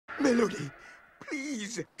Melody,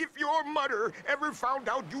 please, if your mother ever found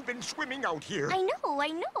out you've been swimming out here...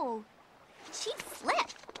 I know. She'd flip.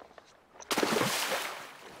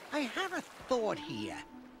 I have a thought here.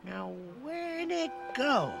 Now, where'd it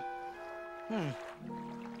go?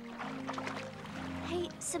 Hey,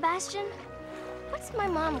 Sebastian, what's my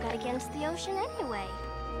mom got against the ocean anyway?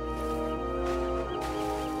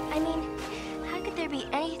 I mean, how could there be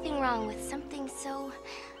anything wrong with something so...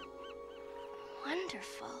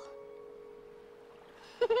 wonderful?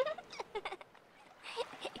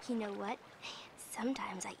 You know what?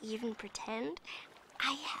 Sometimes I even pretend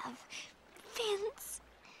I have fins.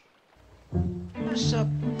 It's a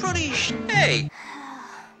pretty Hey!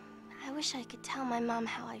 I wish I could tell my mom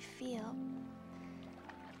how I feel.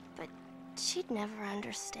 But she'd never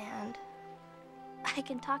understand. I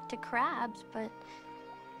can talk to crabs, but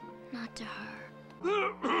not to her.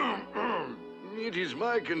 It is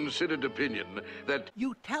my considered opinion that...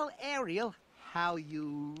 You tell Ariel how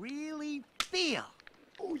you really feel.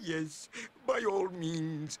 Oh, yes, by all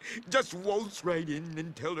means. Just waltz right in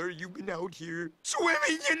and tell her you've been out here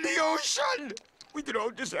swimming in the ocean. We could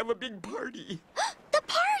all just have a big party. The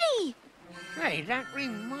party! Hey, that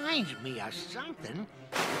reminds me of something.